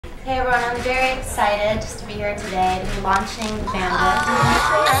Hey everyone, I'm very excited just to be here today to be launching the Bandit.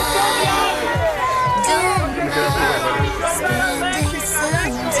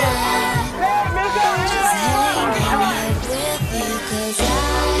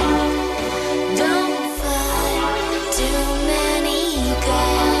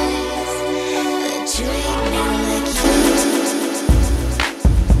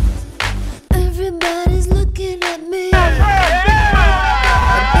 Everybody's looking at me.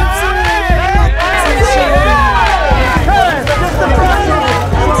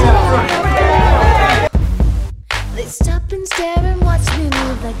 They stop and stare and watch me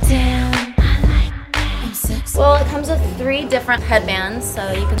move like damn. I'm sexy. Well, it comes with 3 different headbands,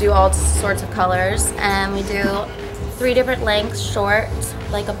 so you can do all sorts of colors. And we do 3 different lengths, short,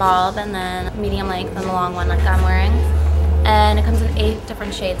 like a bob, and then medium length and the long one like I'm wearing. And it comes in 8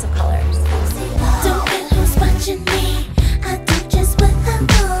 different shades of colors. Don't care who's watching me. I do just what I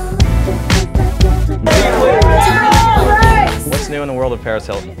want. What's new in the world of Paris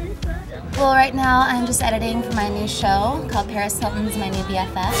Hilton? Well, right now I'm just editing for my new show called Paris Hilton's My New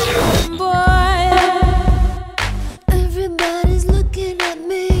BFF. Boy, everybody's looking at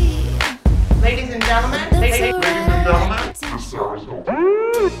me. Ladies and gentlemen, ladies and gentlemen.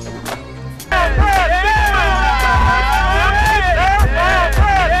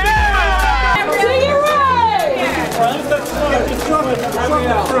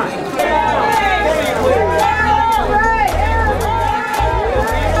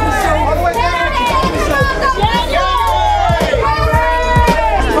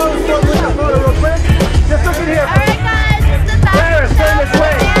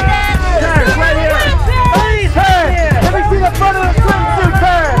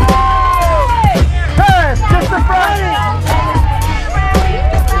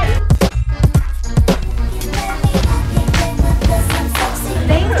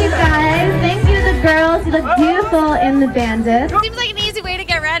 You look beautiful in the Bandit. Seems like an easy way to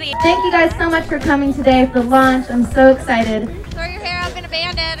get ready. Thank you guys so much for coming today for the launch. I'm so excited. Throw your hair up in a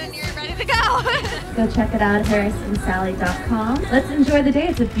bandit and you're ready to go. Go check it out at harrisandsally.com. Let's enjoy the day.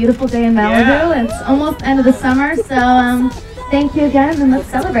 It's a beautiful day in Malibu. Yeah. It's almost the end of the summer, so thank you again and let's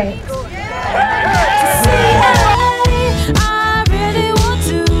celebrate. I really want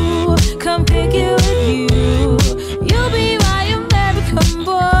to come pick you with you. You'll be my American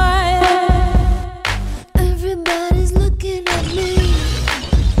boy. Everybody's looking at me.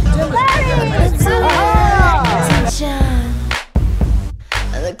 Attention.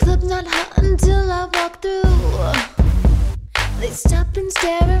 The club's not hot until I walk through. They stop and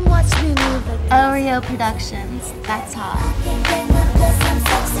stare and watch me move like Oreo Productions, that's hot.